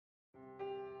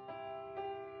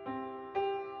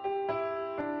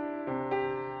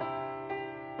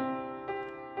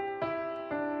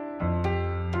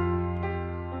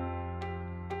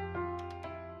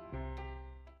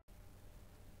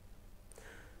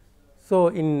So,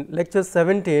 in lecture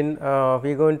 17, we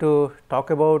are going to talk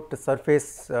about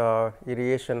surface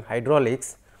irrigation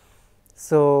hydraulics.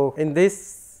 So, in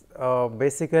this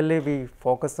basically we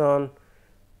focus on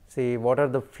see what are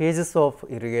the phases of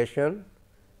irrigation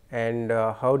and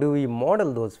how do we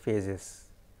model those phases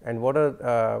and what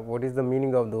is the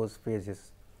meaning of those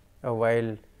phases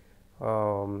while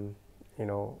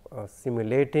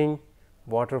simulating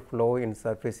water flow in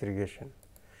surface irrigation.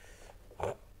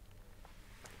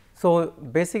 So,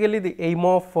 basically the aim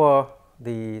of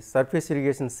the surface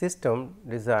irrigation system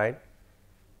design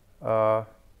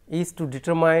is to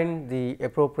determine the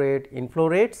appropriate inflow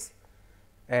rates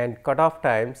and cutoff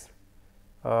times.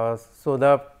 So,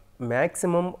 the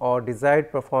maximum or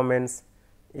desired performance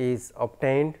is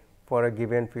obtained for a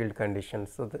given field condition.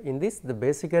 So, in this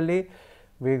basically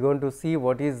we are going to see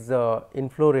what is the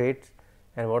inflow rate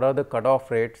and what are the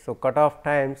cutoff rates. So, cutoff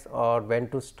times or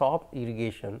when to stop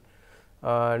irrigation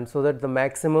and so that the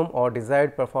maximum or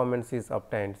desired performance is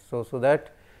obtained. So, that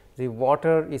the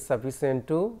water is sufficient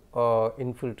to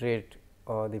infiltrate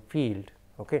the field.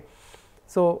 Okay.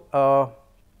 So,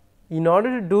 in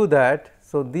order to do that,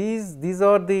 so these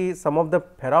are the some of the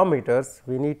parameters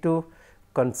we need to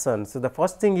concern. So, the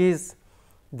first thing is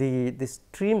the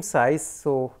stream size.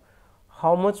 So,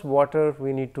 how much water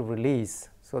we need to release.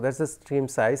 So, that is the stream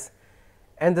size,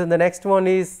 and then the next one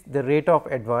is the rate of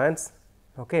advance.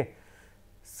 Okay.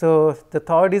 So, the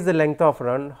third is the length of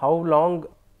run, how long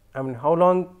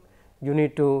you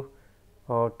need to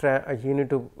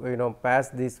pass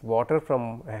this water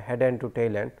from head end to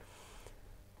tail end,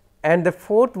 and the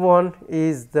fourth one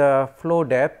is the flow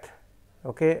depth.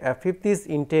 Okay. Fifth is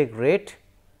intake rate,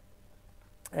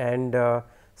 and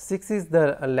sixth is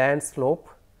the land slope,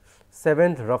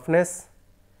 seventh roughness,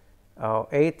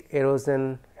 eighth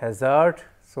erosion hazard.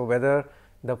 So, whether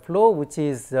the flow which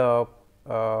is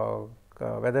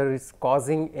whether it is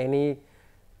causing any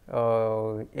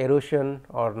erosion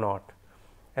or not,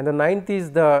 and the ninth is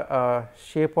the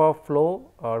shape of flow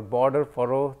or border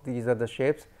furrow, these are the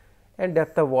shapes, and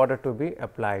depth of water to be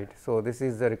applied. So, this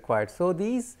is the required. So,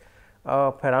 these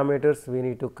parameters we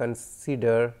need to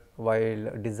consider while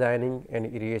designing an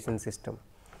irrigation system.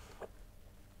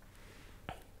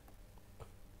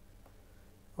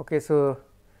 Okay. So,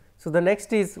 the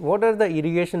next is what are the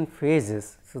irrigation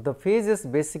phases. So, the phases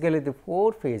basically the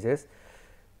 4 phases,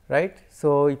 right.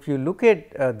 So, if you look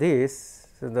at this,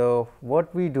 so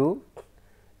what we do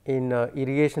in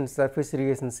irrigation surface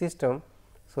irrigation system.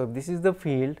 So, this is the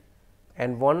field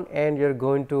and one end you are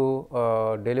going to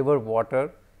deliver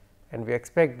water, and we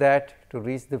expect that to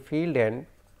reach the field end,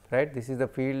 right. This is the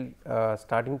field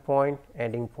starting point,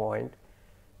 ending point.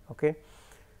 Okay.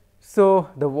 So,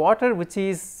 the water which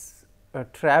is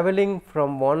traveling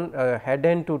from one head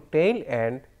end to tail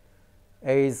end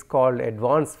is called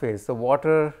advance phase. So,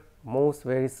 water moves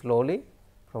very slowly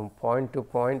from point to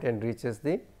point and reaches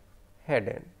the head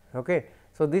end. Okay.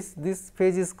 So, this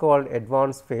phase is called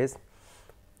advance phase.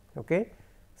 Okay.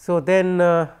 So, then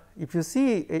if you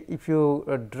see, if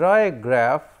you draw a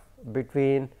graph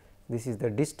between this is the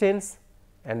distance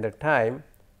and the time.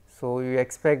 So, you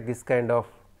expect this kind of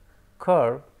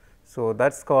curve. So,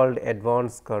 that is called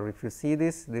advance curve. If you see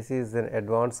this is an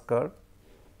advance curve.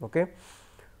 Okay.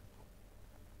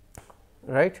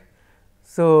 Right.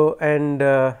 So,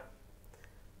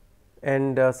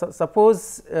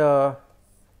 suppose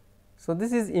so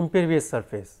this is impervious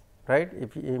surface, right.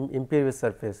 If impervious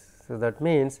surface, so that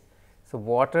means so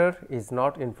water is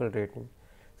not infiltrating.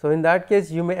 So, in that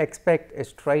case you may expect a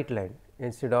straight line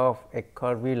instead of a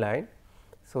curvy line.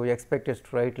 So, we expect a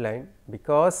straight line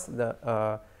because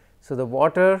the so the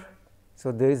water,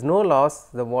 so there is no loss,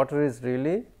 the water is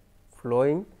really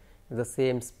flowing with the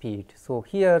same speed. So,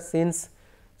 here since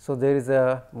so there is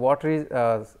a water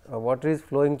is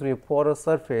flowing through a porous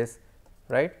surface,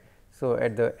 right. So,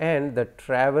 at the end the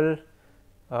travel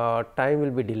time will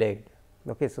be delayed.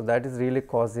 Okay. So, that is really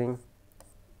causing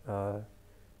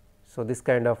so this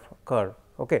kind of curve.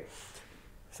 Okay.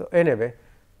 So, anyway,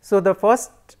 so the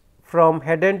first from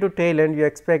head end to tail end you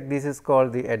expect this is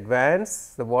called the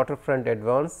advance, the waterfront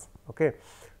advance. Okay.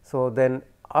 So, then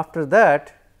after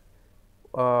that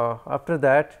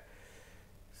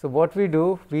so what we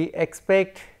do, we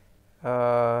expect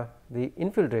the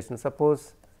infiltration.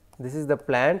 Suppose this is the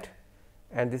plant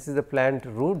and this is the plant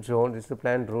root zone, this is the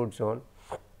plant root zone.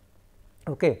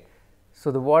 Okay.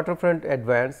 So, the waterfront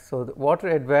advance. So, the water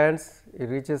advance it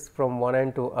reaches from one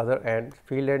end to other end,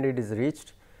 field end it is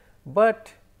reached,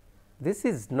 but this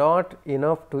is not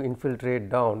enough to infiltrate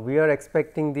down. We are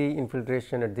expecting the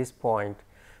infiltration at this point.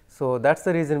 So, that is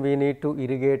the reason we need to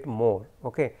irrigate more.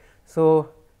 Okay. So,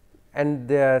 and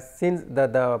since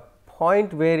the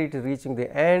point where it is reaching the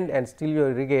end and still you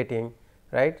are irrigating,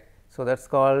 right. So, that is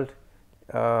called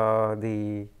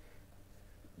the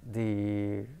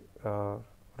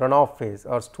runoff phase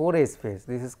or storage phase.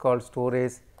 This is called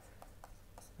storage,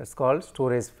 that is called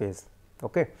storage phase.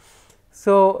 Okay.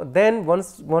 So, then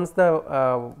once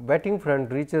the wetting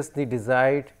front reaches the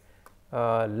desired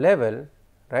level,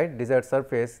 right, desired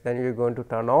surface, then you are going to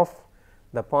turn off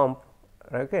the pump,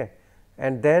 okay.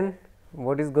 And then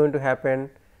what is going to happen?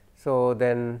 So,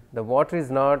 then the water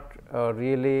is not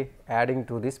really adding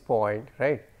to this point,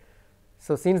 right.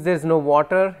 So, since there is no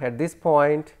water at this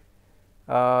point,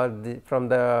 from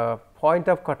the point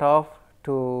of cutoff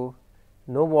to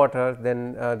no water,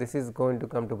 then this is going to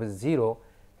come to be 0,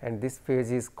 and this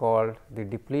phase is called the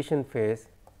depletion phase.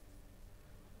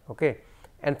 Okay.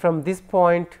 And from this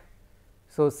point,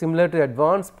 so similar to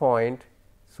advance point,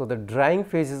 so the drying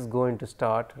phase is going to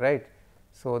start, right.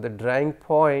 So, the drying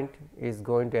point is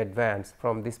going to advance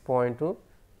from this point to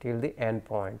till the end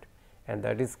point, and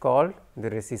that is called the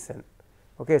recession.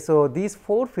 Okay. So, these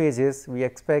 4 phases we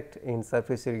expect in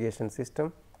surface irrigation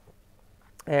system,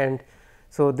 and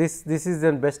so this is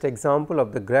the best example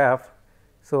of the graph.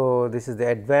 So, this is the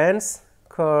advance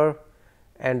curve,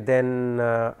 and then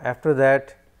after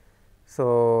that,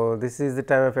 so this is the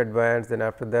time of advance, then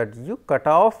after that you cut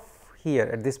off here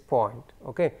at this point.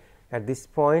 Okay. At this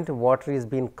point water is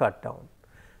being cut down.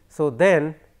 So,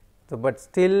 then but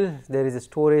still there is a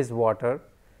storage water,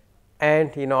 and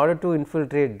in order to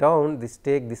infiltrate down, this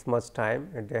take this much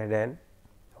time at the head end.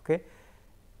 Okay.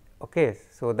 Okay.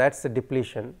 So, that is the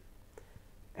depletion,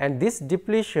 and this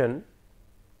depletion,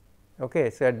 okay.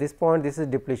 So, at this point this is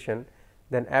depletion,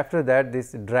 then after that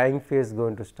this drying phase is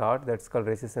going to start, that is called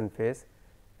recession phase,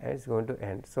 and it is going to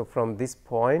end. So, from this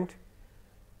point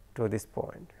to this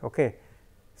point. Okay.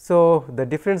 So, the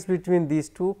difference between these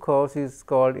two curves is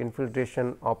called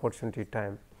infiltration opportunity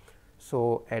time.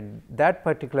 So, at that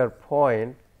particular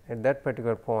point,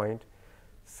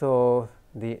 so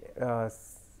the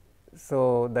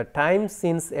time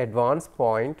since advance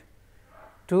point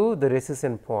to the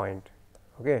recession point.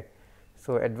 Okay.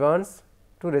 So, advance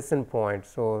to recession point.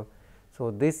 So,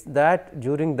 that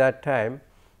during that time,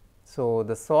 so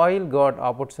the soil got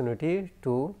opportunity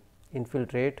to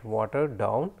infiltrate water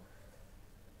down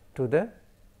to the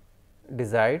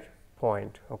desired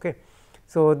point. Okay.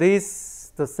 So,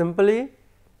 simply,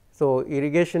 so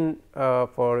irrigation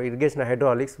for irrigation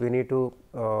hydraulics, we need to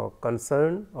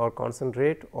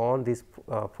concentrate on these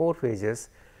 4 phases.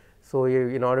 So,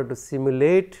 in order to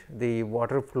simulate the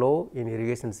water flow in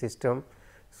irrigation system,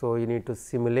 so you need to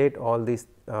simulate all these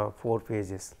 4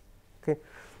 phases. Okay.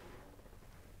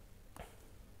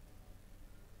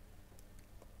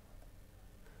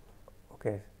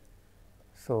 Okay.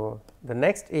 So, the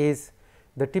next is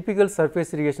the typical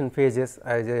surface irrigation phases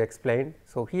as I explained.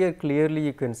 So, here clearly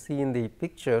you can see in the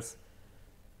pictures.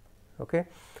 Okay.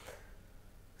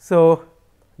 So,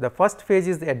 the first phase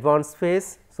is the advanced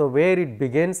phase. So, where it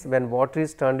begins when water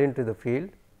is turned into the field.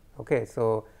 Okay.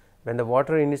 So, when the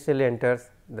water initially enters,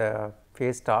 the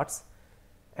phase starts,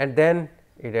 and then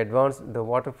it advances, the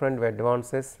waterfront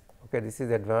advances. Okay, this is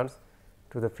advance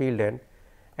to the field end,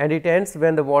 and it ends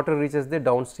when the water reaches the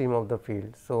downstream of the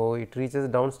field. So, it reaches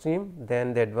downstream,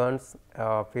 then the advance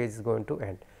phase is going to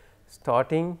end,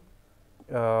 starting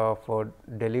for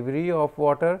delivery of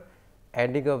water,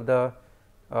 ending of the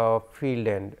field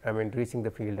end, I mean reaching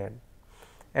the field end.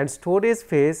 And storage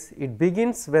phase, it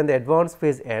begins when the advance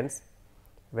phase ends.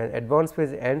 When advance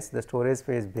phase ends, the storage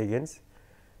phase begins,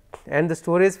 and the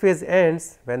storage phase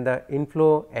ends when the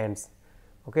inflow ends.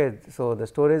 Okay. So, the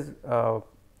storage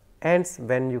ends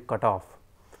when you cut off,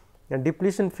 and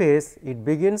depletion phase, it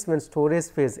begins when storage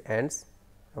phase ends.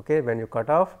 Okay. When you cut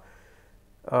off,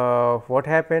 what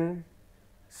happened?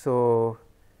 So,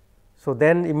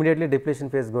 then immediately depletion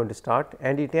phase is going to start,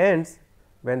 and it ends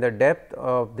when the depth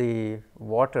of the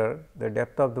water,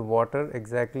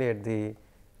 exactly at the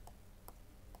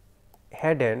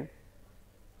head end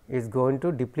is going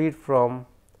to deplete from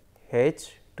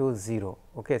H to 0.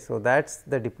 Okay. So, that is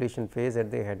the depletion phase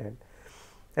at the head end,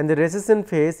 and the recession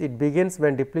phase, it begins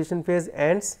when depletion phase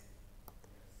ends,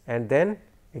 and then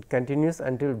it continues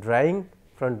until drying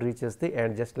front reaches the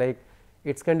end, just like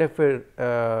it is kind of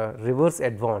a reverse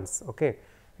advance. Okay.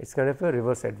 It is kind of a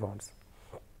reverse advance.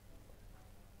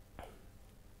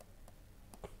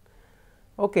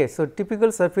 Okay. So,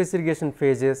 typical surface irrigation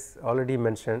phases already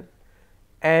mentioned,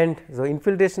 and so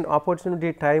infiltration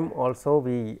opportunity time also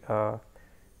we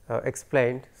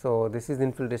explained. So, this is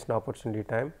infiltration opportunity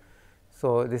time.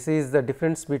 So, this is the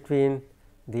difference between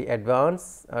the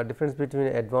advance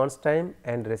time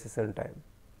and recession time.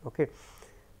 Okay.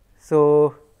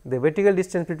 So, the vertical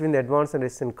distance between the advance and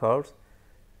resistance curves.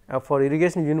 For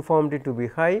irrigation uniformity to be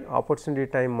high, opportunity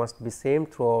time must be same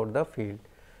throughout the field.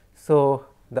 So,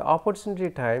 the opportunity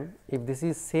time, if this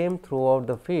is same throughout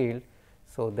the field,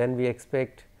 so then we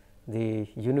expect the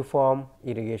uniform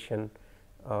irrigation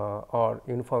or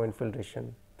uniform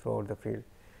infiltration throughout the field,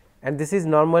 and this is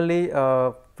normally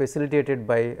facilitated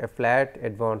by a flat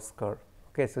advance curve.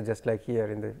 Okay, so just like here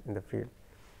in the field.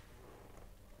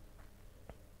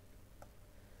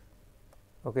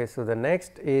 Okay, so the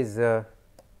next is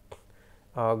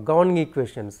governing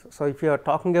equations. So, if you are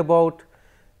talking about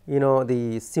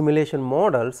the simulation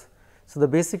models, so the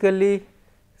basically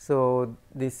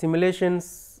the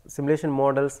simulation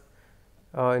models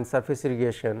in surface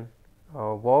irrigation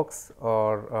works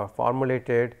or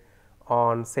formulated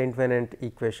on Saint Venant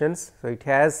equations. So, it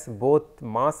has both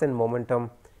mass and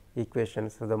momentum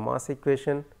equations. So, the mass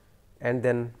equation and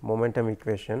then momentum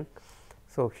equation.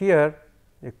 So, here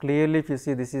clearly if you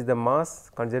see, this is the mass,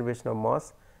 conservation of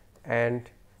mass and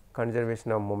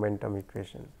conservation of momentum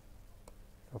equation.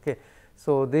 Okay.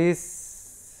 So,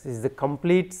 this is the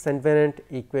complete Saint Venant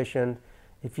equation.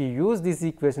 If you use these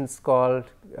equations called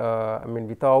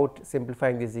without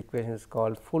simplifying these equations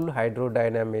called full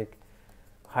hydrodynamic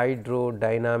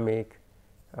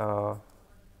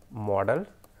model.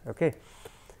 Okay.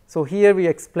 So, here we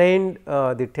explained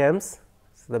the terms.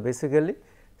 So, basically,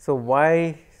 so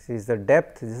why is the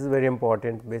depth, this is very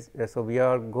important. So, we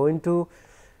are going to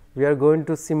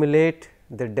simulate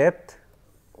the depth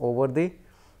over the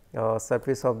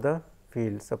surface of the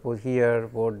field. Suppose here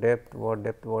what depth, what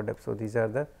depth, what depth. So, these are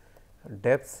the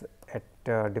depths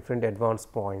at different advance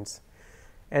points,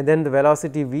 and then the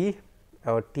velocity v,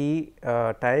 t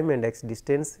time and x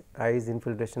distance, I is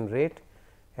infiltration rate,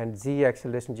 and z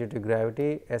acceleration due to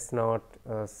gravity, s naught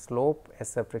slope,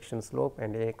 s friction slope,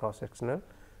 and a cross sectional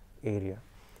area.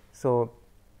 So,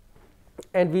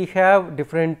 and we have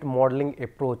different modeling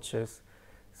approaches.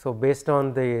 So, based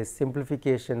on the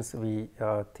simplifications we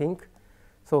think.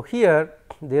 So, here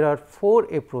there are 4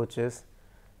 approaches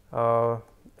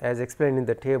as explained in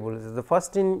the table. The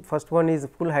first one is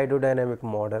full hydrodynamic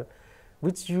model,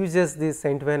 which uses the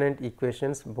Saint Venant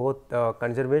equations, both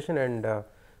conservation and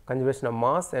conservation of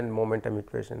mass and momentum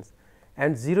equations,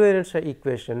 and zero inertia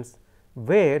equations,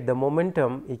 where the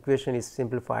momentum equation is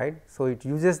simplified. So, it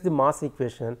uses the mass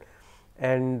equation,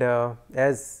 and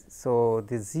so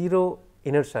the zero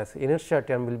inertia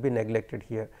term will be neglected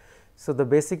here. So, the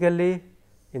basically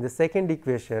in the second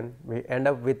equation we end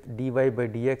up with dy by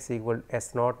dx equal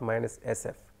S naught minus S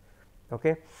f.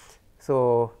 Okay.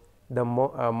 So, the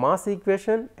mass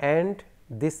equation and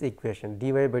this equation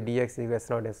dy by dx equal S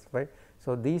naught S f.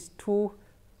 So, these two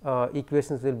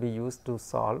equations will be used to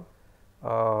solve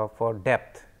for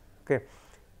depth. Okay.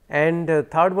 And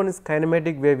third one is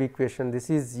kinematic wave equation. This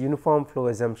is uniform flow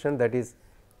assumption, that is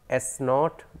S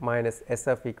naught minus S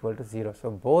f equal to 0.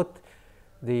 So, both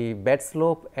the bed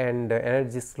slope and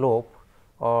energy slope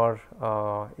are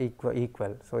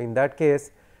equal. So, in that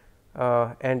case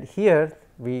and here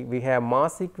we have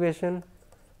mass equation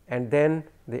and then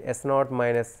the S naught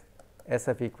minus S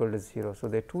f equal to 0. So,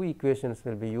 the two equations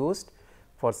will be used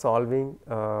for solving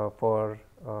for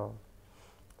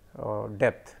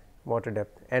depth, water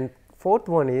depth. And fourth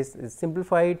one is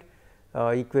simplified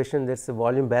equation, that is the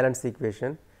volume balance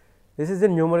equation. This is a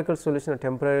numerical solution of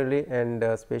temporarily and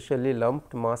spatially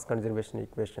lumped mass conservation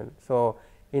equation. So,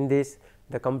 in this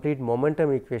the complete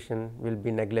momentum equation will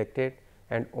be neglected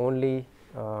and only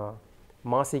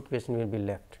mass equation will be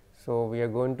left. So, we are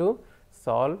going to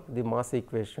solve the mass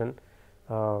equation.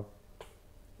 We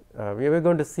are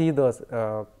going to see those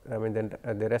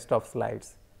the rest of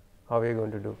slides, how we are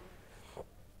going to do.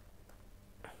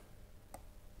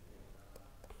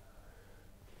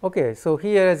 Okay, so,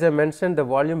 here as I mentioned the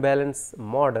volume balance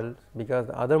model, because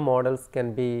the other models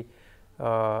can be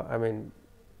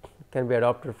can be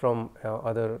adopted from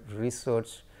other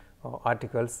research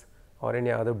articles or any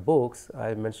other books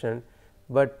I mentioned,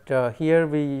 but here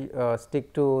we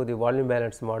stick to the volume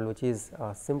balance model, which is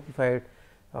simplified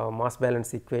mass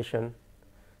balance equation.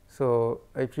 So,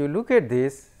 if you look at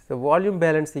this, the volume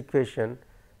balance equation,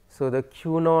 so the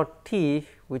Q naught T,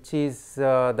 which is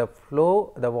the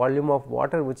flow, the volume of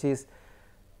water which is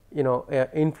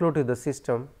inflow to the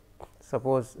system.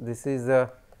 Suppose this is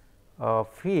a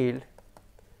field.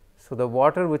 So, the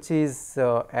water which is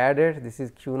added, this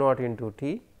is Q naught into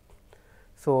T.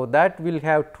 So, that will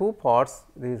have two parts,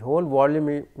 this whole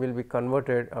volume will be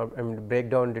converted break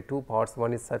down into two parts,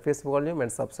 one is surface volume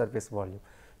and subsurface volume.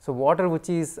 So, water which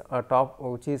is top,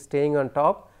 which is staying on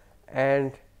top,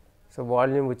 and so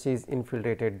volume which is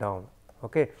infiltrated down.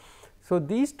 Okay. So,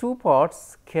 these two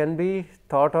parts can be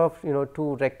thought of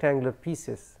two rectangular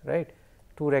pieces, right,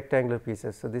 two rectangular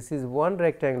pieces. So, this is one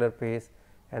rectangular piece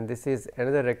and this is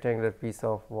another rectangular piece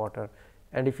of water,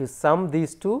 and if you sum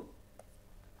these two,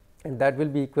 and that will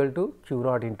be equal to Q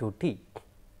naught into T,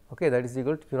 okay, that is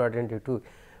equal to Q naught into 2.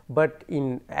 But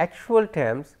in actual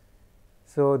terms,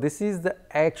 so this is the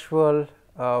actual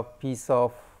piece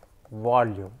of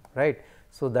volume, right.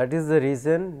 So, that is the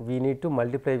reason we need to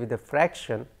multiply with the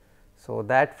fraction. So,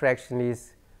 that fraction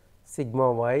is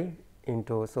sigma y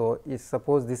into, so if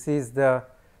suppose this is the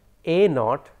A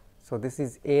naught. So, this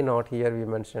is A naught here we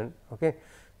mentioned, okay.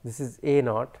 This is A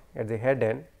naught at the head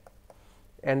end,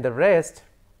 and the rest.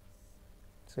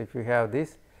 So, if you have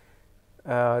this,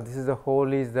 this is the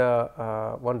whole is the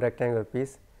one rectangular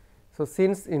piece. So,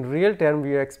 since in real term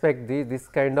we expect this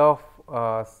kind of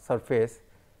surface,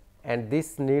 and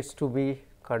this needs to be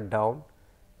cut down,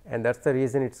 and that is the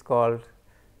reason it is called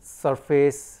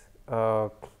surface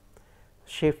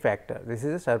shape factor. This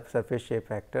is a surface shape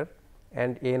factor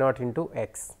and A naught into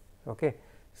x. Okay.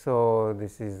 So,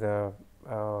 this is the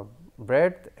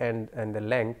breadth and the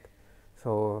length.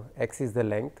 So, x is the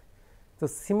length. So,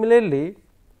 similarly,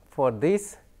 for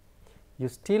this you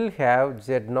still have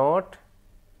z naught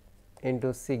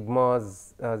into sigma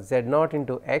z naught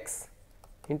into x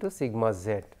into sigma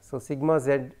z. So, sigma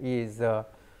z is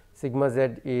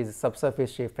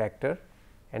subsurface shape factor,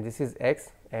 and this is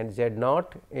x, and z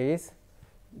naught is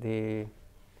the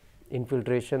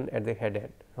infiltration at the head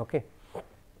end. Okay.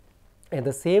 And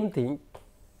the same thing,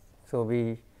 so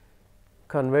we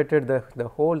converted the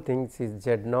whole thing is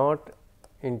z naught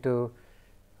into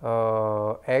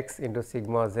x into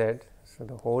sigma z. So,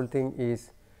 the whole thing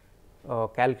is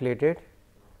calculated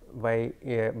by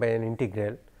an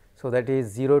integral. So, that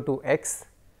is 0 to x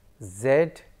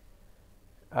z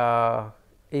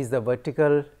is the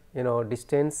vertical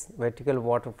distance, vertical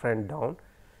waterfront down,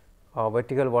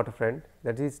 vertical waterfront,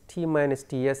 that is T minus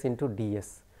T s into d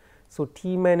s. So,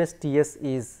 T minus T s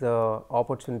is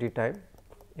opportunity time,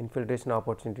 infiltration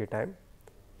opportunity time.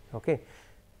 Okay.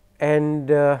 And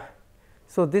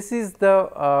so, this is the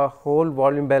whole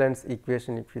volume balance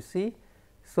equation if you see.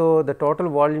 So, the total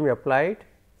volume applied,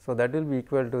 so that will be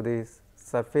equal to this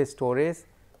surface storage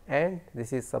and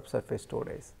this is subsurface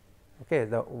storage, okay,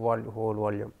 the whole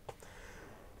volume.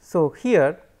 So,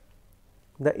 here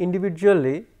the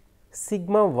individually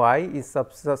sigma y is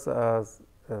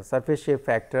surface shape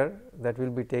factor, that will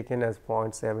be taken as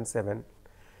 0.77,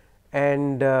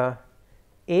 and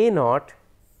A naught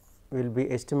will be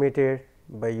estimated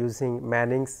by using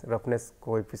Manning's roughness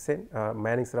coefficient,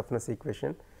 Manning's roughness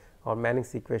equation or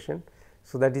Manning's equation.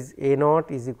 So, that is A naught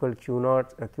is equal Q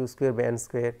naught Q square by n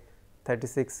square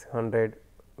 3600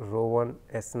 rho 1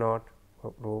 S naught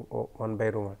rho 1 by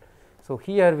rho 1. So,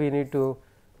 here we need to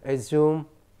assume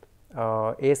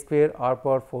A square r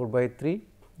power 4 by 3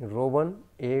 rho 1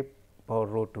 A power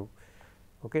rho 2.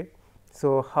 Okay.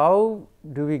 So, how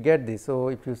do we get this? So,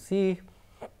 if you see,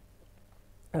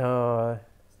 so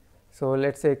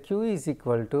let us say Q is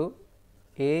equal to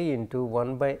A into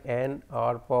 1 by n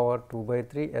r power 2 by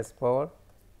 3 S power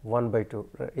 1 by 2,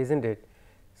 is not it?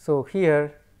 So,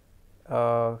 here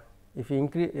if you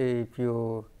increase, if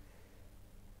you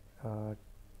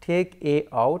take A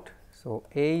out, so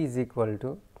A is equal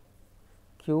to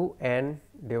Q n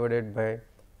divided by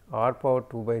r power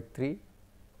 2 by 3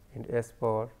 into S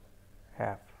power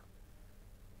half.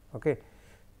 Okay.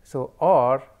 So,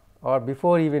 or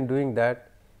before even doing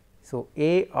that, so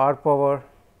A r power,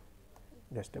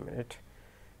 just a minute.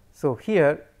 So,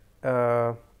 here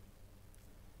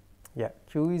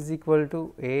Q is equal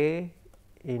to A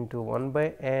into 1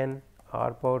 by n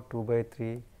r power 2 by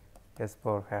 3 S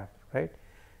power half, right.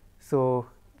 So,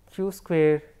 Q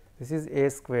square, this is A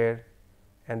square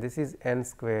and this is n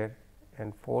square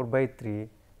and 4 by 3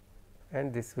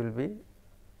 and this will be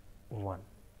 1.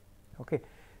 Okay.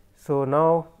 So,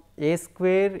 now A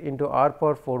square into r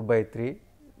power 4 by 3,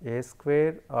 A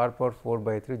square r power 4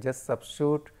 by 3, just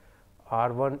substitute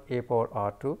r 1 A power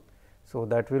r 2. So,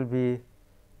 that will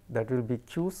be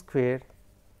Q square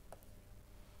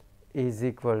is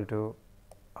equal to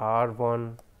r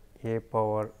 1 A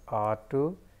power r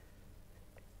 2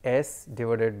 S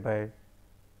divided by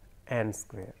n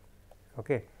square.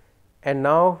 Okay. And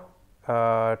now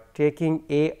taking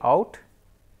A out,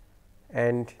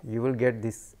 and you will get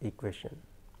this equation.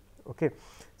 Okay.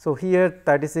 So, here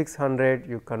 3600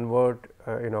 you convert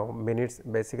minutes,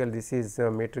 basically this is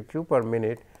meter cube per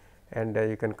minute, and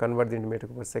you can convert into meter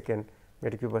cube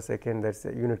per second, that is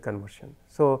a unit conversion.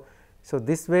 So,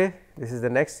 this way, this is the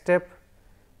next step,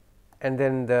 and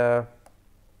then the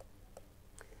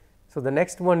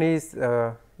next one is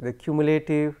the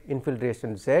cumulative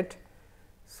infiltration Z.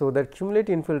 So, that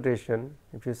cumulative infiltration,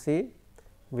 if you see,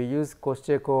 we use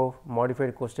Kostyakov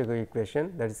modified Kostyakov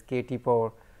equation, that is k t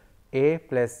power a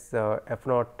plus f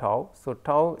naught tau. So,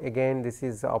 tau again this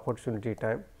is opportunity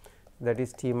time, that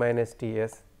is t minus T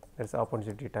s, that is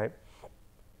opportunity time.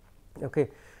 Okay.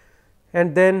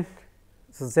 And then,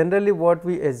 so generally what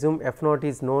we assume f naught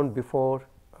is known before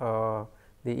the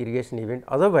irrigation event.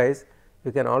 Otherwise,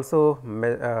 you can also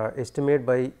estimate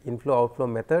by inflow outflow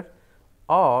method,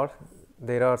 or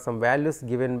there are some values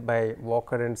given by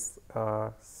Walker and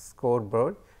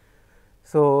scoreboard.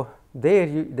 So, there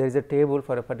is a table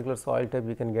for a particular soil type,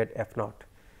 you can get f naught.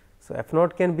 So, f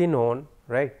naught can be known,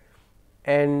 right,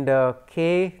 and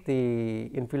k the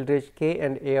infiltration, k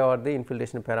and a are the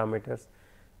infiltration parameters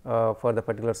for the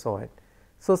particular soil.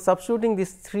 So, substituting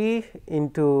these 3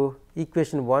 into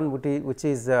equation 1, which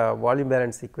is volume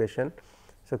balance equation.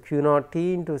 So, q naught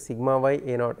t into sigma y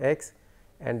a naught x,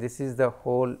 and this is the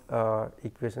whole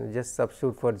equation, just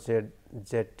substitute for z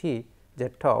t z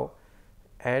tau,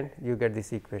 and you get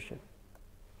this equation.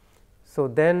 So,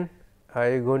 then you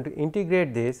are going to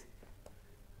integrate this,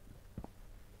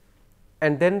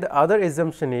 and then the other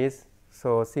assumption is,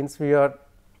 so since we are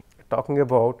talking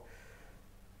about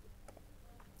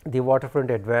the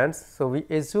waterfront advance. So, we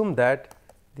assume that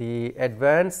the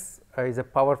advance is a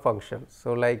power function.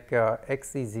 So, like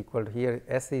x is equal to, here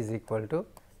s is equal to,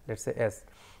 let us say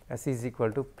s is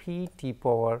equal to p t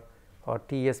power or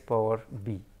T s power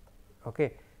b.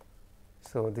 Okay.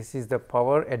 So, this is the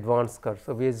power advance curve.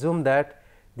 So, we assume that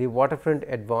the waterfront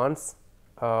advance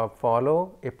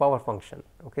follow a power function.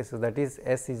 Okay. So, that is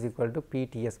s is equal to p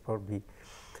T s power b,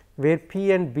 where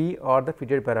p and b are the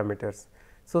fitted parameters.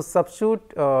 So,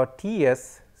 substitute T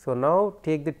s. So, now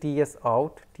take the T s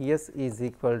out, T s is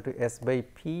equal to s by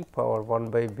p power 1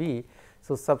 by b.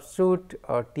 So, substitute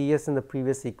T s in the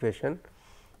previous equation.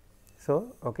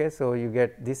 So, okay, so you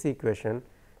get this equation,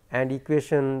 and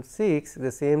equation 6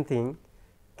 the same thing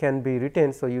can be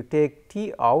written. So, you take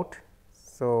t out.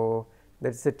 So, that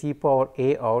is the t power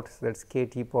a out, so that is k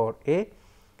t power a,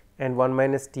 and 1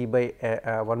 minus t by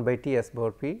 1 by T s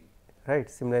power p, right.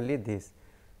 Similarly, this.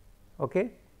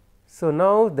 Okay. So,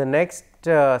 now the next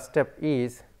step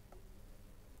is,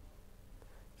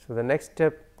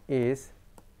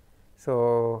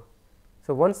 so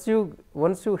once you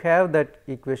have that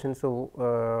equation,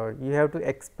 so you have to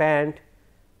expand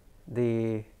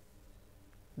the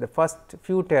first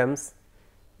few terms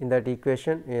in that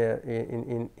equation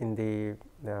in the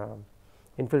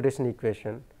infiltration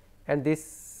equation, and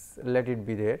this let it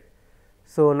be there.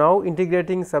 So, now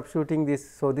integrating, substituting this.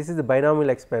 So, this is the binomial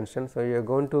expansion. So, you are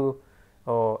going to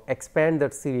expand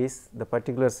that series, the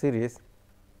particular series.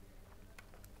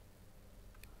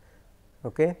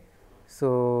 Okay.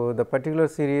 So, the particular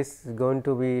series is going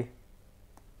to be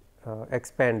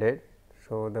expanded.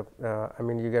 So, the I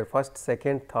mean you get first,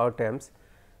 second, third terms.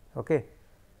 Okay.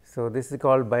 So, this is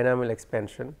called binomial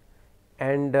expansion,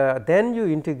 and then you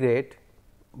integrate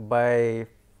by,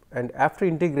 and after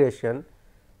integration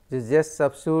you just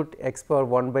substitute x power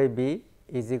 1 by b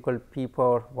is equal to p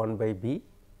power 1 by b,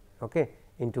 okay,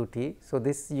 into t. So,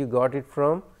 this you got it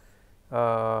from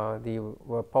the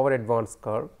power advance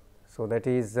curve. So, that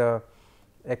is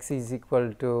x is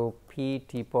equal to p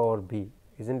t power b,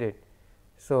 is not it.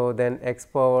 So, then x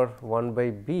power 1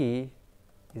 by b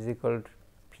is equal to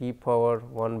p power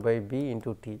 1 by b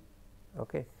into t.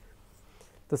 Okay.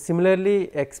 So,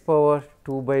 similarly, x power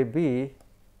 2 by b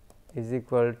is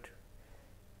equal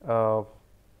to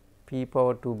p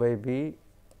power 2 by b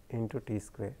into t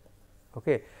square.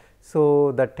 Okay.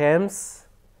 So, the terms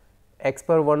x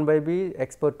power 1 by b,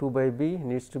 x power 2 by b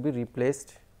needs to be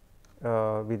replaced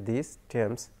with these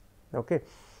terms. Okay.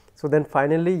 So, then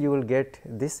finally, you will get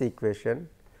this equation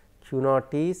q naught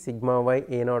t sigma y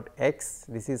a naught x,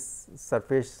 this is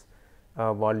surface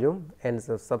volume, and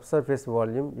so subsurface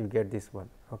volume you get this one.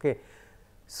 Okay.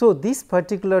 So, this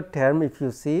particular term if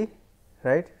you see,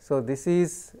 right. So, this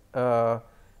is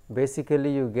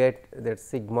basically you get that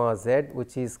sigma z,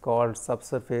 which is called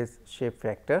subsurface shape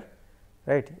factor,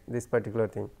 right, this particular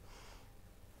thing.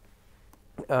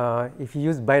 If you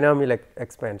use binomial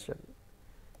expansion.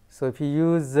 So, if you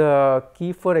use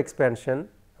Kiefer expansion,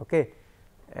 okay,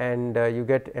 and you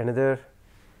get another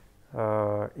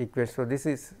equation. So, this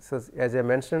is, so as I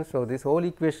mentioned, so this whole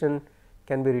equation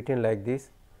can be written like this.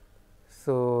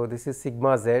 So, this is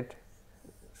sigma z.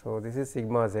 So, this is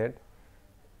sigma z,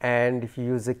 and if you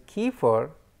use a Kiefer,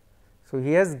 so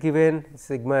he has given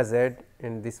sigma z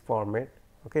in this format.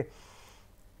 Okay.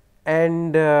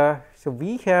 And so,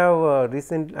 we have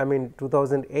recent, I mean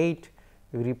 2008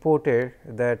 we reported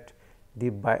that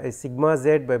the sigma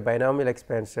z by binomial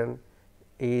expansion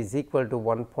is equal to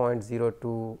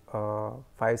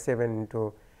 1.0257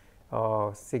 into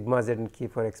sigma z and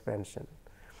Kiefer expansion.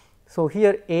 So,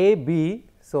 here A B,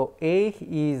 so A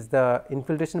is the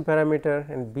infiltration parameter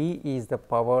and B is the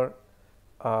power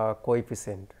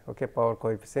coefficient, okay, power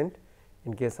coefficient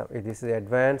in case of this is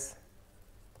advanced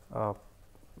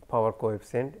power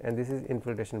coefficient and this is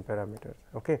infiltration parameter.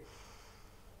 Okay.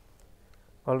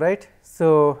 All right.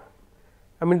 So,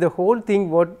 I mean the whole thing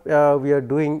what we are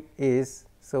doing is,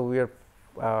 so we are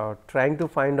trying to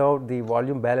find out the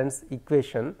volume balance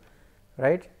equation,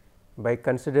 right, by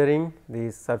considering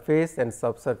the surface and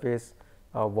subsurface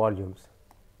volumes.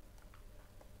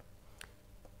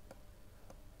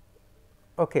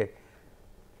 Okay.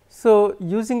 So,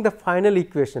 using the final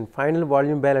equation, final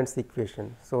volume balance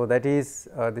equation. So, that is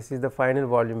this is the final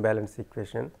volume balance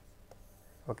equation.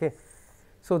 Okay.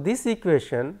 So, this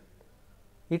equation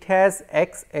it has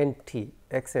x and t,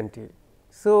 x and t.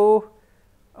 So,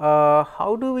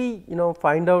 how do we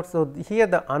find out? So, here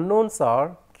the unknowns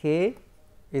are k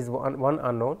is one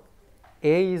unknown,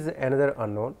 a is another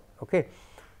unknown. Okay.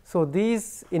 So,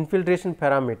 these infiltration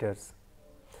parameters,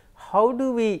 how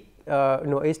do we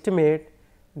estimate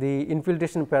the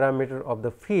infiltration parameter of the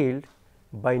field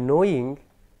by knowing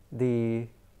the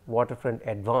waterfront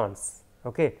advance.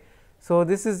 Okay. So,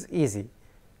 this is easy.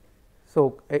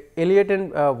 So, Elliott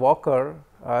and Walker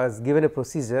has given a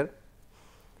procedure.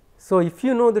 So, if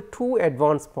you know the two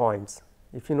advance points,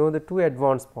 if you know the two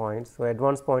advance points, so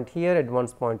advance point here,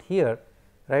 advance point here,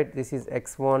 right, this is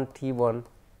x 1 t 1,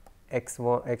 x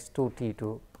 1 x 2 t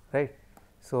 2, right.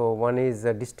 So, one is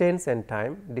distance and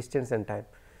time, distance and time.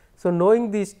 So,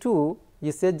 knowing these two,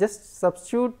 you say just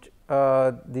substitute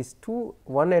these two,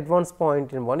 one advance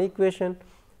point in one equation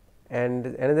and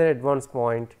another advance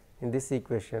point in this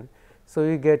equation. So,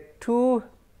 you get two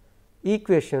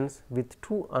equations with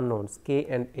two unknowns, k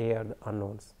and a are the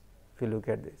unknowns if you look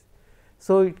at this.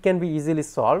 So, it can be easily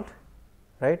solved,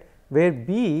 right, where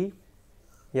b,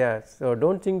 yeah. So,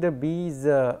 do not think that b is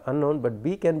unknown, but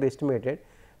b can be estimated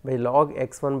by log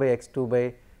x 1 by x 2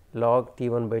 by log t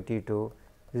 1 by t 2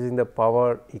 using the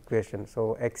power equation.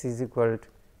 So, x is equal to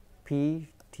p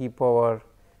t power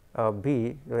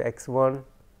b, x 1,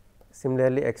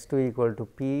 similarly x 2 equal to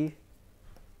p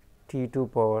t 2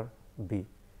 power b.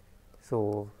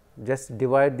 So, just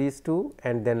divide these two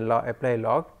and then apply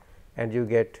log and you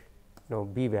get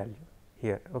b value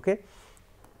here. Okay.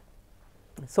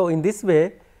 So, in this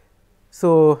way,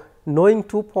 so knowing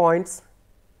 2 points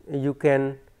you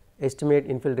can estimate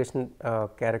infiltration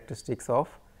characteristics of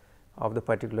the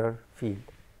particular field.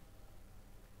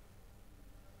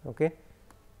 Okay.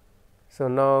 So,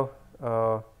 now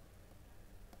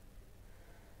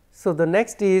so the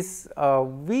next is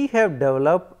we have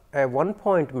developed a one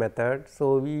point method.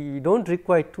 So, we do not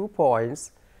require 2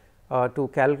 points to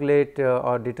calculate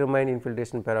or determine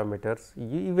infiltration parameters.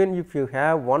 Even if you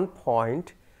have 1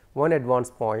 point, one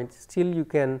advance point, still you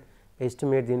can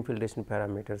estimate the infiltration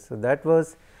parameters. So, that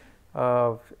was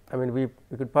I mean we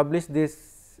could publish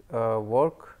this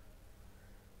work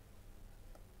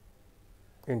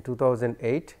in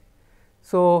 2008.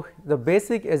 So, the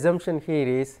basic assumption here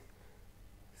is,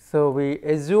 so we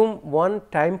assume one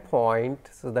time point.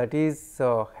 So, that is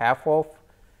half of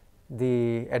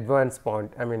the advance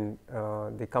point, I mean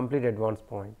the complete advance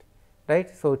point,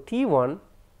 right. So, t 1,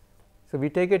 so we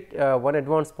take it one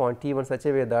advance point t 1 such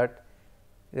a way that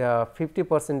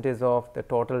 50% of the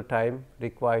total time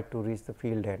required to reach the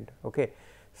field end. Okay.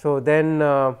 So, then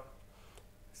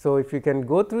so if you can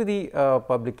go through the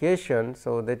publication,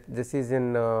 so that this is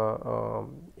in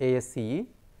ASCE,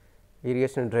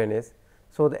 irrigation and drainage.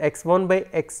 So, the x 1 by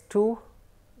x 2,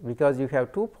 because you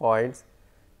have 2 points,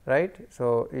 right.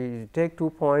 So, you take 2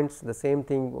 points, the same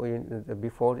thing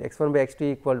before, x 1 by x 2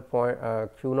 equal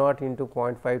q naught into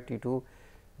 0.5 t 2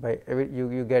 by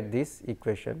you get this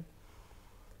equation.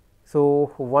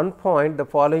 So, one point the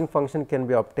following function can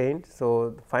be obtained.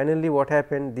 So, finally, what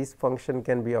happened, this function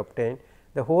can be obtained.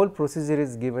 The whole procedure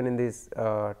is given in this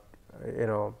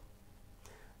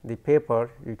the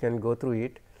paper, you can go through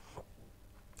it,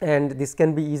 and this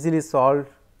can be easily solved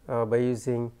by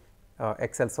using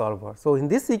Excel solver. So, in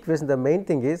this equation the main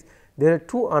thing is there are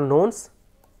 2 unknowns,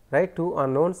 right, 2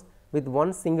 unknowns with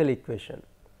one single equation.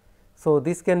 So,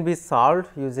 this can be solved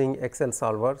using Excel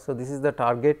solver. So, this is the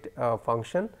target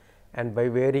function, and by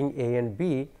varying a and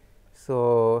b.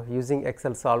 So, using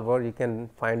Excel solver you can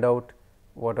find out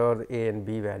what are the a and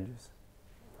b values.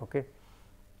 Okay.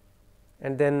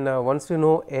 And then once you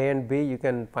know a and b, you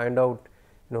can find out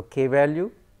k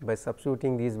value by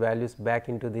substituting these values back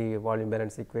into the volume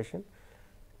balance equation,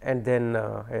 and then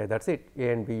yeah, that is it, A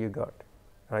and B you got,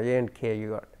 A and K you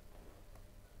got.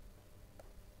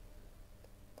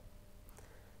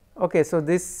 Okay, so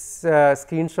this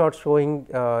screenshot showing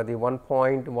the one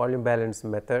point volume balance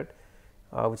method,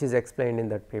 which is explained in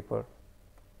that paper.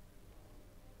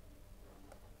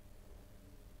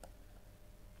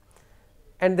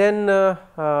 And then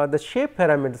the shape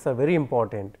parameters are very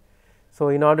important. So,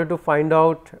 in order to find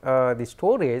out the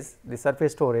storage, the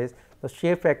surface storage, the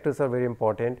shape factors are very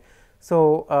important.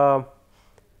 So,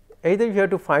 either you have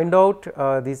to find out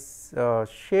these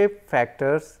shape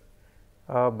factors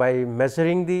by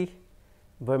measuring the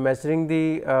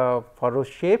furrow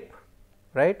shape,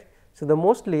 right. So, the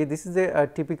mostly this is a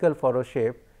typical furrow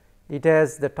shape. It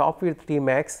has the top width T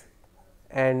max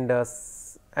and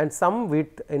some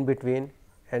width in between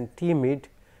and T mid,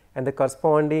 and the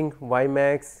corresponding Y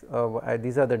max,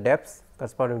 these are the depths,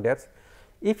 corresponding depths.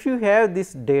 If you have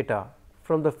this data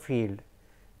from the field,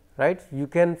 right, you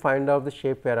can find out the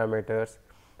shape parameters,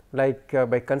 like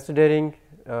by considering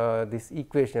these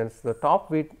equations. The top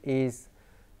width is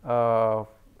I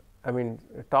mean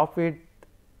top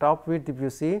width if you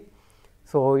see,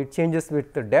 so it changes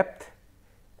with the depth,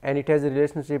 and it has a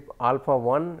relationship alpha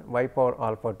 1 y power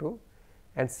alpha 2,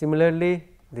 and similarly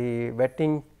the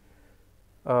wetting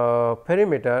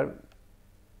perimeter,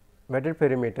 wetted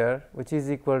perimeter, which is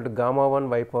equal to gamma 1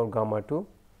 y power gamma 2,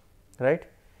 right.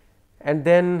 And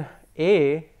then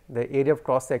A, the area of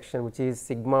cross section, which is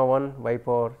sigma 1 y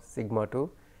power sigma 2.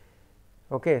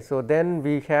 Okay. So, then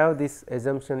we have this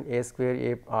assumption A square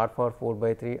A r power 4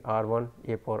 by 3 r 1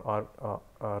 A power r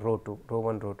rho 2, rho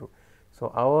 1 rho 2.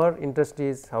 So, our interest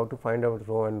is how to find out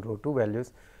rho and rho 2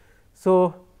 values.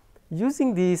 So,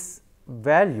 using these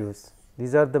values,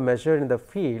 these are the measured in the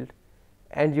field,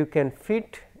 and you can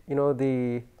fit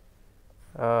the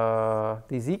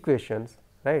these equations,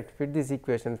 right, fit these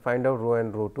equations, find out rho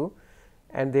and rho 2,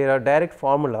 and there are direct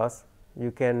formulas.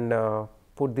 You can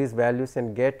put these values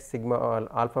and get sigma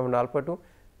alpha 1 alpha 2,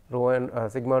 rho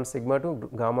and sigma 1 sigma 2,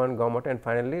 gamma 1 gamma 2, and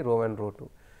finally rho and rho 2.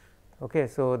 Okay.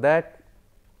 So, that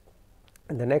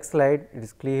in the next slide it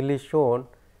is clearly shown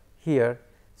here.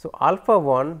 So, alpha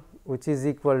 1, which is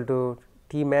equal to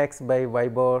T max by y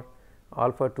bar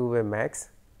alpha 2 by max,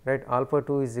 right, alpha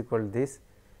 2 is equal to this,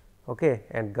 okay,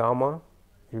 and gamma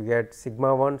you get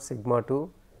sigma 1 sigma 2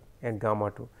 and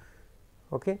gamma 2.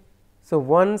 Okay. So,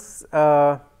 once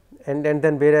and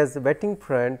then whereas wetting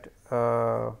front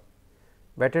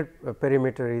wetted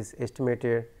perimeter is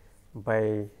estimated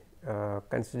by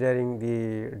considering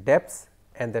the depths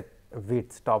and the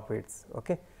widths, top widths.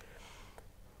 Okay.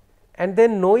 And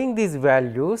then knowing these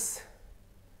values,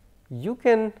 you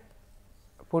can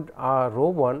put rho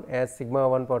 1 as sigma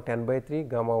 1 power 10 by 3,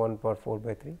 gamma 1 power 4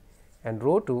 by 3, and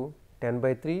rho 2 10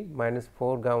 by 3 minus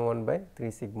 4 gamma 1 by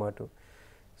 3 sigma 2.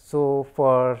 So,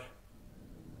 for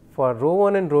rho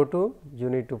 1 and rho 2, you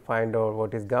need to find out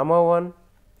what is gamma 1,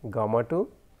 gamma 2,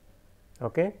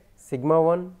 okay, sigma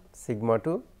 1, sigma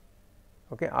 2,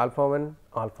 okay, alpha 1,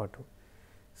 alpha 2.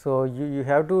 So, you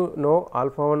have to know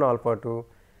alpha 1, alpha 2,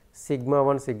 sigma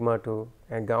 1, sigma 2,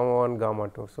 and gamma 1, gamma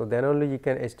 2. So, then only you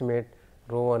can estimate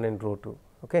rho 1 and rho 2.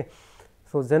 Okay.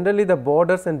 So, generally the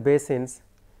borders and basins.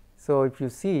 So, if you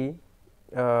see,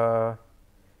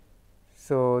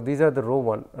 so these are the rho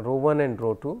 1 and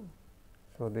rho 2.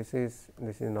 So, this is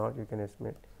not, you can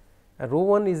estimate, rho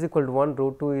 1 is equal to 1,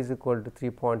 rho 2 is equal to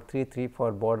 3.33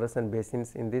 for borders and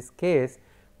basins. In this case,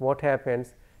 what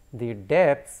happens, the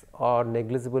depths are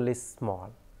negligibly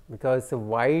small, because the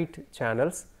wide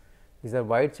channels, these are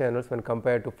wide channels when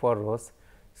compared to furrows.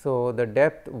 So, the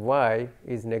depth y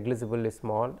is negligibly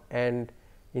small, and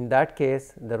in that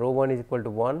case the rho 1 is equal to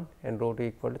 1 and rho 2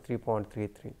 equal to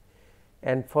 3.33,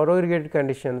 and furrow irrigated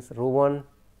conditions rho 1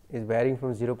 is varying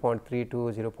from 0.3 to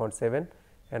 0.7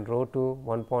 and rho 2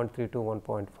 1.3 to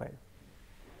 1.5.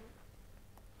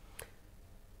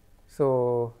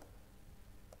 So,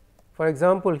 for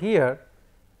example, here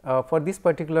for this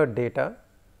particular data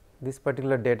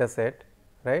set,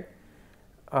 right.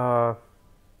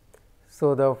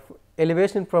 So, the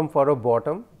elevation from furrow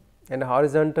bottom and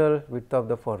horizontal width of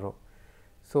the furrow.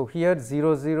 So, here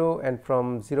 0 0 and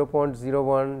from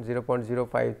 0.01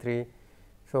 0.053.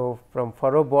 So, from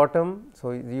furrow bottom,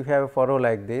 so you have a furrow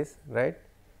like this, right.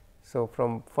 So,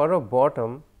 from furrow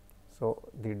bottom, so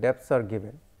the depths are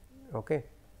given. Okay.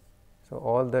 So,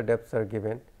 all the depths are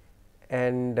given,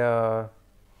 and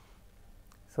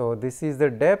so this is the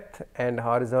depth and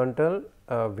horizontal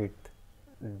width,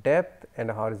 depth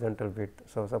and horizontal width.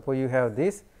 So, suppose you have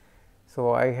this.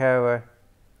 So, I have a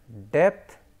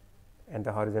depth and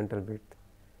the horizontal width.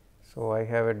 So, I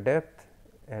have a depth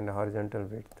and a horizontal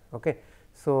width. Okay.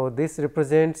 So, this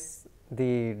represents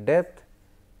the depth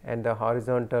and the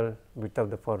horizontal width of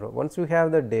the furrow. Once you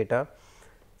have the data,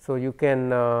 so you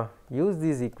can use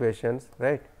these equations,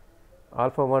 right,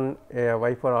 alpha 1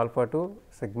 y for alpha 2,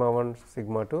 sigma 1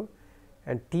 sigma 2,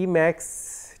 and T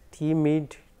max, T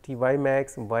mid, T y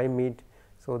max, y mid.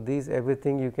 So, these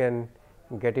everything you can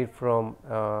get it from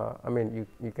I mean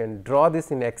you can draw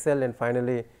this in Excel, and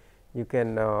finally you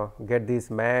can get this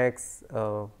max,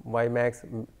 y max,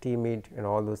 T mid and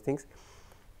all those things.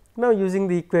 Now, using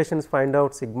the equations find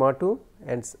out sigma 2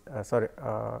 and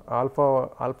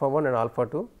alpha 1 and alpha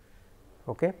 2,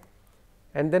 okay.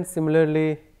 And then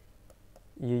similarly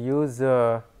you use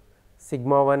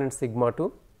sigma 1 and sigma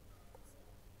 2,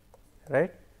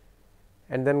 right,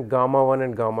 and then gamma 1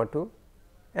 and gamma 2,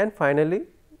 and finally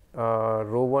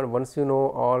rho 1. Once you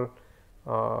know all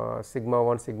sigma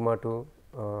 1 sigma 2,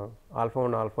 alpha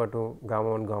 1 alpha 2,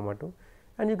 gamma 1 gamma 2,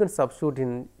 and you can substitute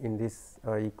in this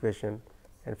equation,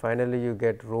 and finally you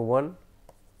get rho 1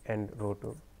 and rho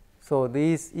 2. So,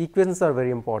 these equations are very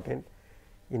important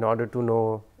in order to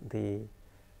know the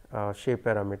shape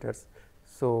parameters.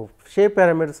 So, shape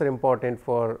parameters are important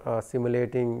for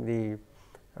simulating the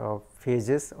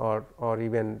phases or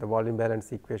even the volume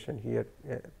balance equation here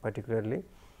particularly.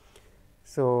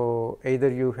 So, either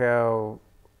you have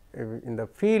in the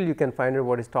field you can find out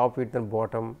what is top width and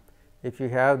bottom, if you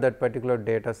have that particular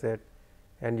data set,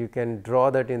 and you can draw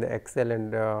that in the Excel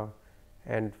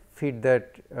and feed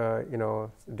that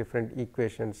different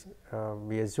equations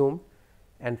we assume,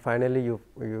 and finally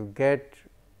you get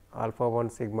alpha 1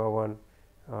 sigma 1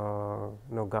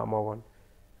 gamma 1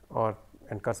 or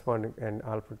and corresponding and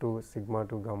alpha 2 sigma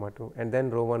 2 gamma 2, and then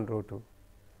rho 1 rho 2.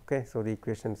 Okay. So, the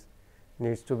equations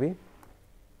needs to be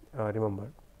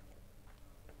remembered.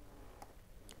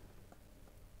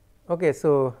 Okay.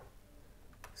 So,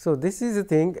 this is the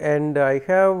thing, and I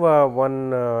have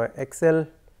one Excel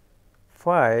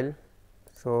file.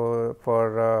 So,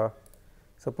 for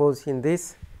suppose in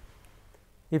this,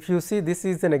 if you see, this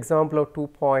is an example of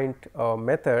 2-point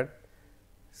method.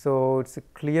 So, it is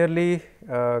clearly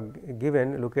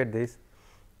given. Look at this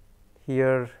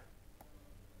here,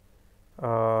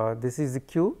 this is the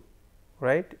Q,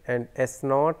 right, and S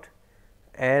naught,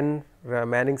 N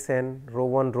Manning's N, rho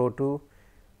 1 rho 2,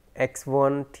 x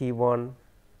 1 T 1,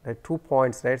 2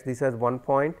 points, right. This has 1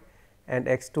 point, and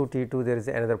x 2 T 2 there is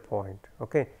another point,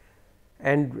 okay.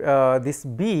 And this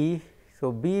B,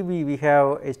 so B we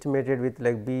have estimated with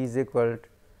like B is equal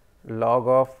to log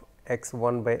of x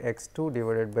 1 by x 2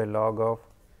 divided by log of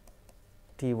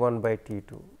T 1 by T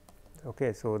 2.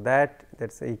 Okay. So, that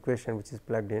is the equation which is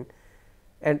plugged in,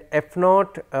 and F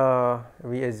naught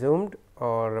we assumed,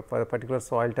 or for a particular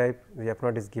soil type the F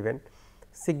naught is given,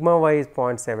 sigma y is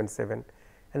 0.77,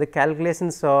 and the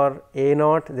calculations are A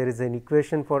naught, there is an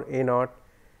equation for A naught,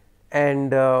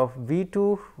 and V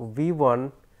 2 V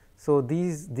 1. So,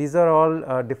 these are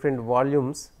all different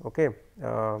volumes, okay.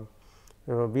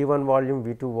 V 1 volume,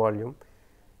 V 2 volume,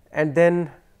 and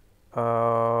then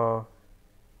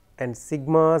and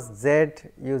sigma z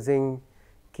using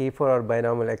K for our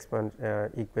binomial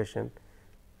equation.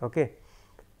 Okay.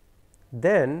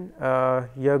 Then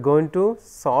you are going to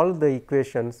solve the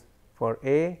equations for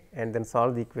A and then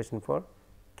solve the equation for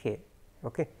K.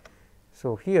 Okay.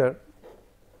 So, here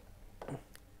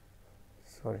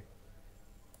sorry,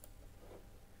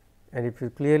 and if you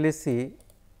clearly see,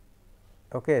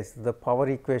 okay, so the power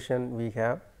equation we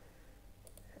have,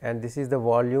 and this is the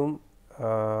volume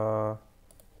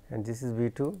and this is V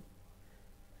 2,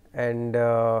 and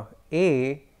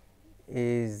A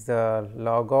is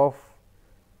log of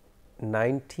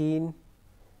 19,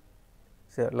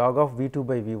 so log of V 2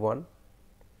 by V 1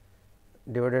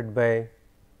 divided by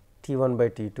T 1 by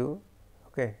T 2,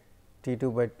 okay, T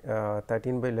 2 by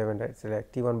 13 by 11, right, so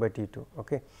like T 1 by T 2.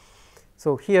 Okay.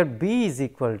 So, here B is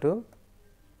equal to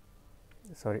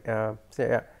sorry,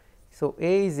 so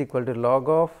A is equal to log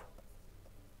of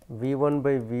V 1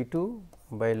 by V 2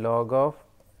 by log of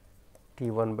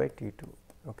T 1 by T 2.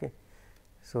 Okay.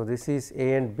 So, this is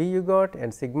A and B you got,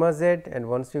 and sigma z, and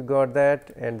once you got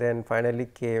that, and then finally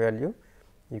K value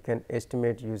you can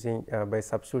estimate using by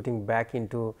substituting back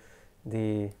into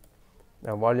the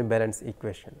volume balance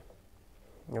equation.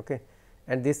 Okay.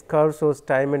 And this curve shows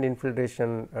time and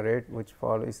infiltration rate which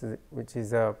follows, which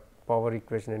is a power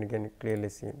equation, and again clearly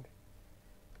seen.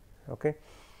 Okay.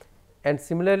 And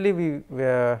similarly,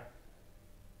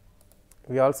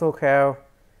 we also have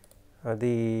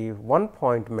the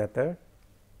 1-point method.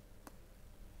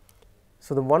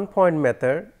 So, the 1-point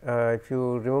method, if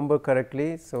you remember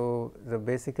correctly, so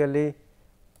basically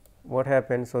what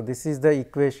happens. So, this is the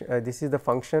equation, this is the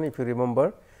function if you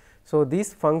remember. So,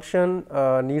 this function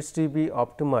needs to be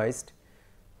optimized.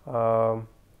 Can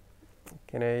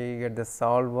I get the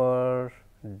solver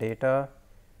data,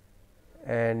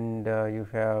 and you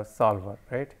have solver,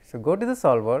 right. So, go to the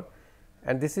solver,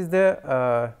 and this is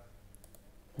the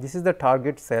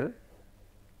target cell,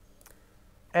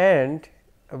 and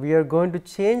we are going to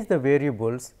change the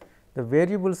variables. The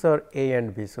variables are a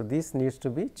and b. So, this needs to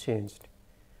be changed.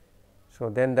 So,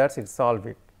 then that is it, solve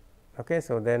it. Okay.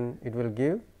 So, then it will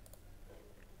give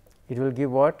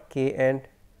what, k and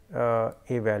a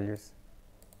values.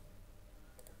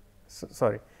 So,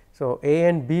 sorry. So, a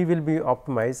and b will be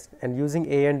optimized, and using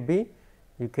a and b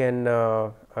you can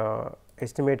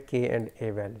estimate k and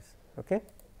a values. Okay.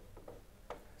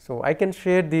 So, I can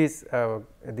share these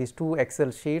two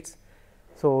Excel sheets.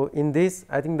 So, in this,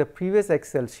 I think the previous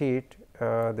Excel sheet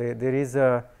there is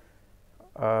a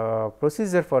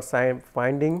procedure for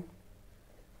finding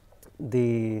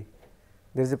the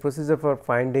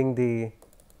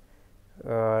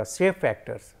shape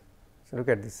factors. So, look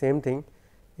at the same thing.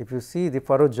 If you see the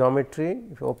furrow geometry,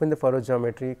 if you open the furrow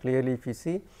geometry, clearly if you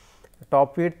see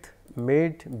top width,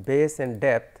 mid, base and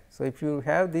depth. So, if you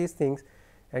have these things,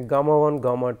 and gamma 1,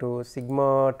 gamma 2,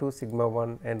 sigma 2, sigma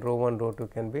 1 and rho 1, rho 2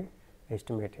 can be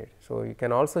estimated. So, you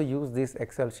can also use this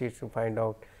Excel sheets to find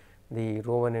out the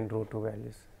rho 1 and rho 2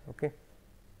 values. Okay.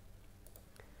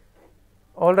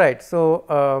 All right. So,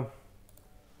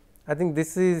 I think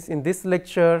this is in this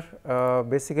lecture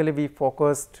basically we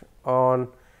focused on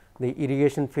the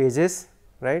irrigation phases,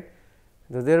 right.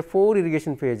 So, there are 4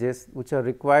 irrigation phases which are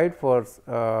required for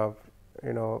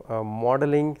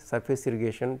modeling surface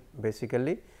irrigation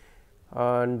basically,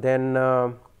 and then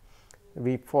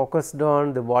we focused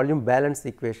on the volume balance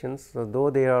equations. So, though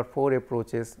there are 4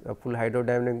 approaches, a full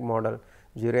hydrodynamic model,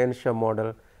 Zero-Enertia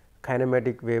model,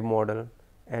 kinematic wave model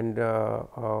and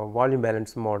volume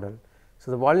balance model. So,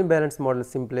 the volume balance model is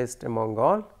simplest among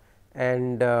all,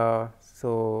 and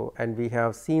and we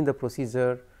have seen the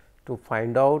procedure to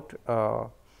find out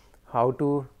how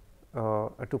to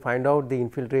find out the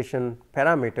infiltration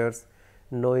parameters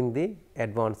knowing the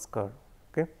advanced curve.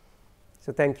 Okay.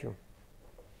 So, thank you.